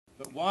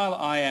But while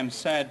I am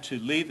sad to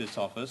leave this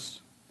office,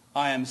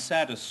 I am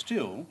sadder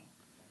still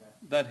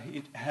that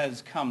it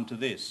has come to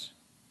this.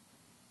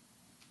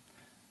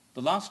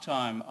 The last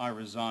time I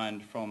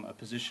resigned from a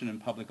position in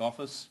public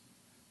office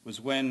was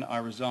when I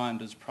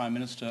resigned as Prime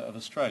Minister of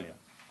Australia.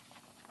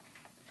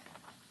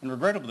 And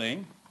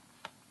regrettably,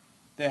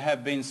 there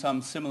have been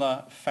some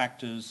similar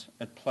factors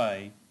at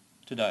play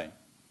today.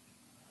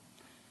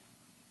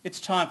 It's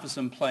time for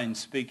some plain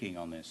speaking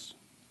on this.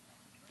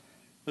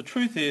 The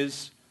truth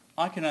is,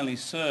 I can only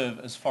serve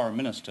as Foreign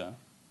Minister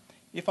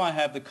if I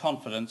have the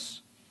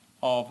confidence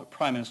of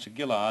Prime Minister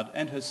Gillard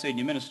and her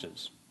senior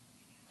ministers.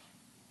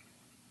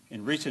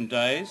 In recent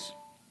days,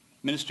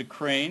 Minister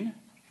Crean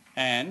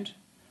and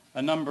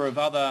a number of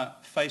other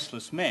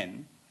faceless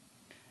men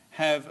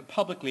have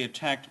publicly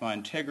attacked my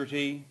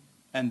integrity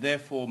and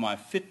therefore my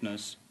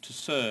fitness to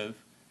serve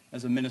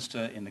as a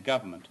minister in the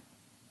government.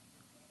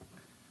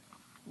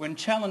 When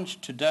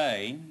challenged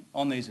today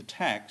on these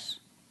attacks,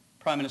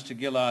 Prime Minister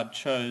Gillard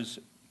chose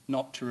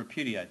not to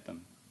repudiate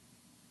them.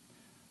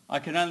 I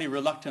can only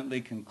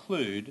reluctantly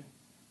conclude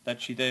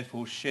that she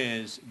therefore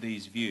shares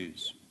these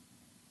views.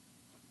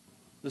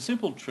 The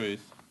simple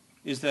truth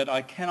is that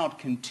I cannot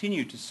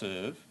continue to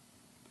serve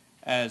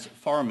as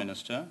Foreign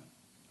Minister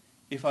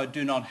if I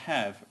do not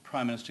have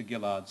Prime Minister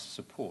Gillard's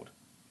support.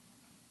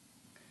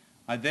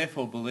 I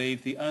therefore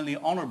believe the only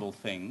honourable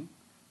thing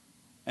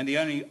and the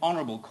only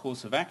honourable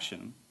course of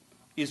action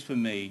is for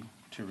me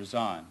to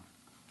resign.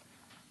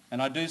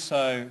 And I do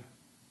so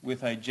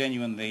with a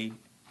genuinely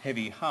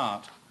heavy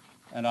heart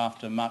and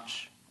after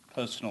much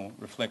personal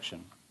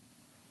reflection.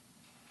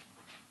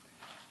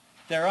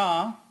 There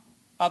are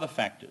other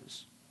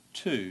factors,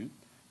 too,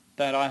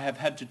 that I have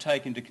had to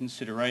take into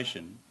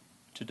consideration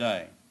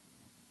today.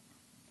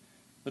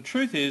 The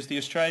truth is the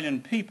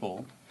Australian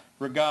people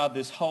regard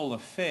this whole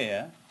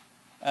affair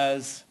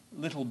as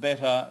little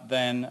better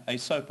than a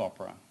soap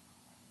opera.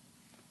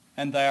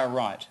 And they are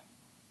right.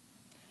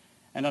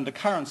 And under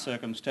current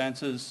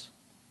circumstances,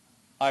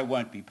 I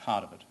won't be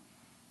part of it.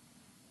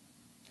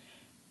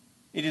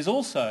 It is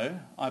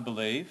also, I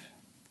believe,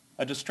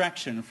 a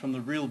distraction from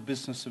the real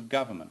business of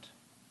government.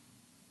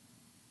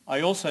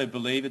 I also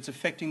believe it's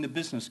affecting the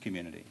business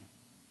community.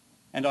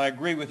 And I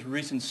agree with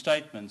recent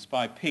statements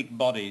by peak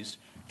bodies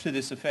to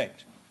this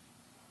effect.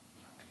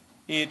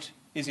 It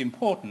is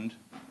important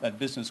that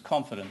business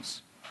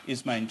confidence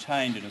is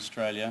maintained in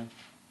Australia.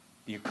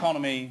 The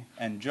economy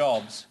and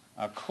jobs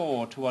are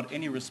core to what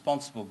any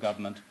responsible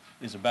government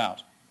is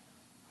about.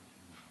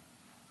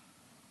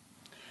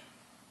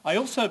 I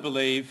also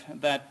believe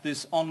that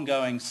this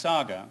ongoing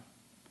saga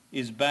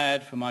is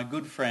bad for my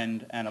good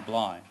friend Anna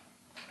Bligh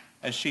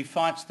as she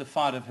fights the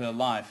fight of her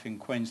life in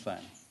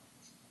Queensland.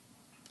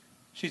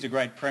 She's a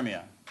great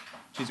Premier.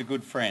 She's a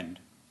good friend.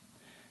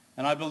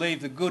 And I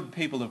believe the good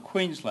people of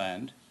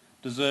Queensland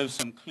deserve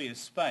some clear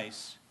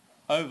space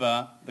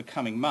over the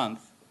coming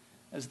month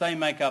as they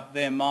make up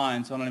their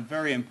minds on a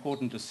very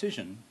important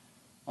decision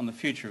on the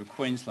future of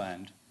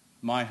Queensland,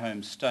 my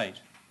home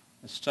state,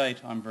 a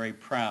state I'm very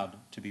proud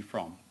to be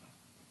from.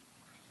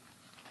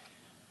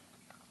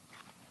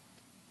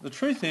 The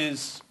truth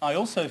is, I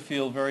also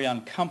feel very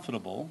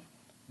uncomfortable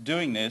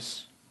doing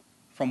this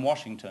from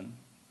Washington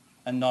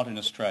and not in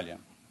Australia.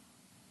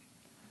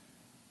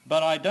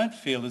 But I don't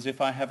feel as if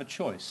I have a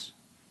choice,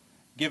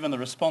 given the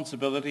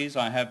responsibilities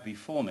I have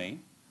before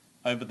me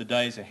over the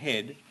days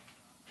ahead,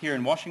 here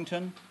in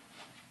Washington,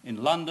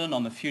 in London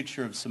on the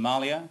future of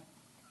Somalia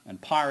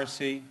and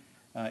piracy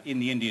in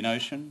the Indian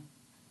Ocean,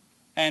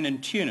 and in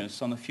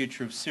Tunis on the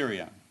future of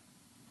Syria.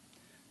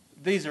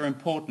 These are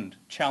important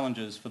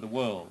challenges for the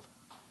world,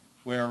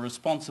 where a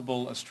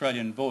responsible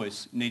Australian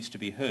voice needs to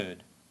be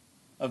heard,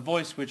 a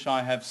voice which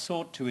I have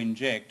sought to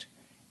inject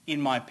in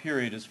my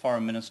period as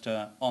Foreign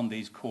Minister on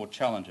these core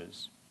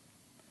challenges.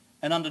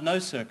 And under no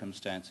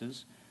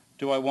circumstances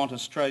do I want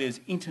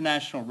Australia's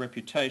international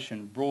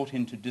reputation brought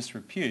into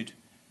disrepute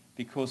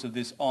because of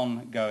this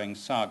ongoing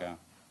saga.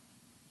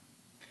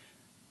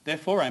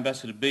 Therefore,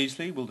 Ambassador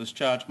Beazley will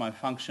discharge my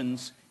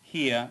functions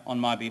here on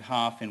my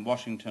behalf in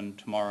Washington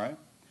tomorrow,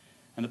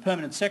 and the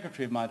Permanent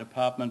Secretary of my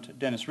department,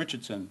 Dennis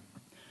Richardson,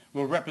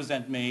 will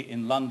represent me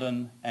in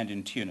London and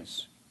in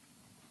Tunis.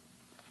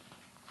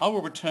 I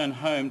will return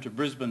home to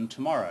Brisbane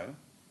tomorrow,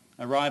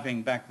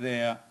 arriving back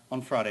there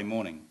on Friday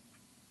morning.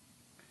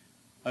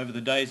 Over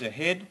the days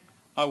ahead,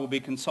 I will be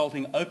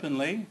consulting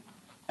openly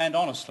and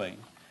honestly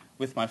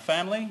with my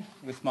family,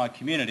 with my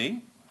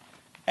community,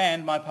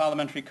 and my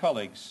parliamentary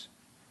colleagues,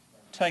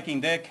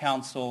 taking their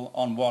counsel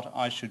on what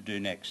I should do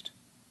next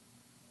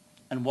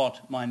and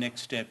what my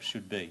next step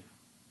should be.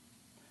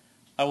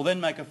 I will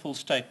then make a full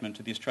statement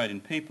to the Australian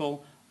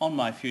people on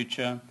my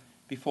future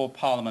before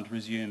Parliament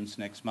resumes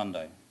next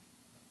Monday.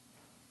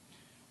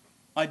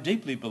 I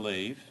deeply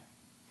believe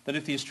that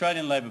if the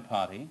Australian Labor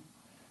Party,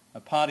 a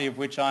party of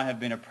which I have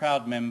been a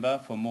proud member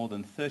for more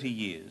than 30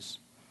 years,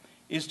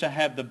 is to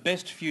have the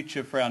best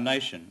future for our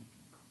nation,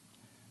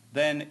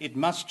 then it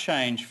must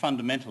change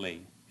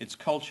fundamentally its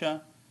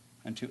culture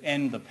and to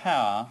end the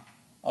power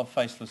of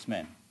faceless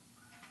men.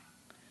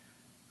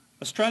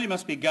 Australia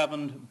must be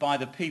governed by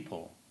the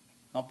people,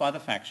 not by the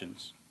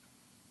factions.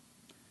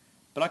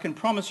 But I can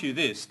promise you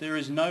this, there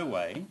is no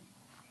way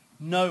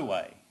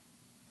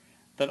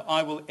that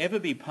I will ever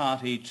be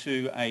party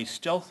to a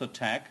stealth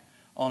attack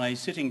on a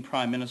sitting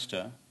Prime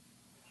Minister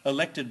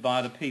elected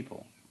by the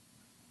people.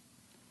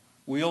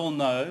 We all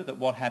know that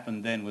what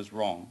happened then was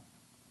wrong,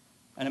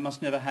 and it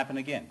must never happen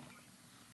again.